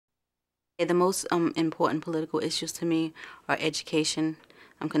The most important political issues to me are education.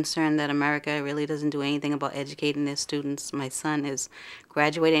 I'm concerned that America really doesn't do anything about educating their students. My son is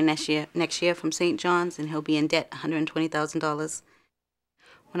graduating next year from St. John's, and he'll be in debt $120,000.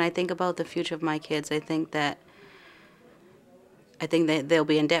 When I think about the future of my kids, I think that they'll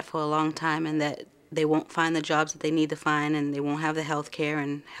be in debt for a long time, and that they won't find the jobs that they need to find, and they won't have the health care,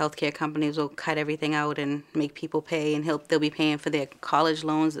 and healthcare companies will cut everything out and make people pay, and they'll be paying for their college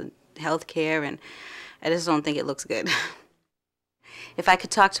loans and health care, and I just don't think it looks good. If I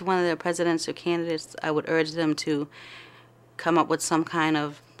could talk to one of the presidential candidates, I would urge them to come up with some kind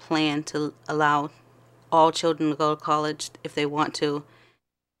of plan to allow all children to go to college if they want to.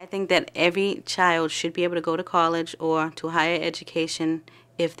 I think that every child should be able to go to college or to higher education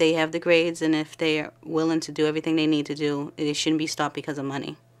if they have the grades and if they are willing to do everything they need to do. They shouldn't be stopped because of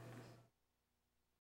money.